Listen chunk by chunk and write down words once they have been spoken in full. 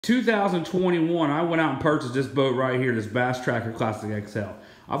2021, I went out and purchased this boat right here, this Bass Tracker Classic XL.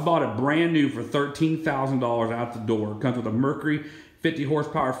 I bought it brand new for $13,000 out the door. It comes with a Mercury 50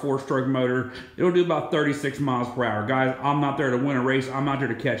 horsepower 4-stroke motor. It'll do about 36 miles per hour. Guys, I'm not there to win a race. I'm out there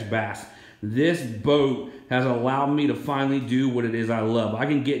to catch bass. This boat has allowed me to finally do what it is I love. I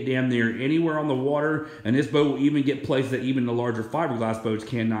can get damn near anywhere on the water, and this boat will even get places that even the larger fiberglass boats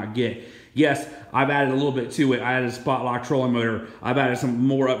cannot get. Yes, I've added a little bit to it. I added a spot lock trolling motor. I've added some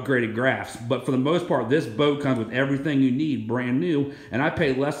more upgraded graphs. But for the most part, this boat comes with everything you need, brand new, and I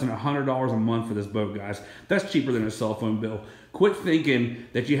pay less than $100 a month for this boat, guys. That's cheaper than a cell phone bill. Quit thinking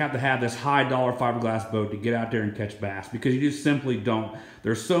that you have to have this high dollar fiberglass boat to get out there and catch bass, because you just simply don't.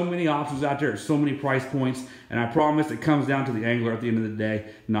 There's so many options out there, so many price points, and I promise it comes down to the angler at the end of the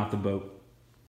day, not the boat.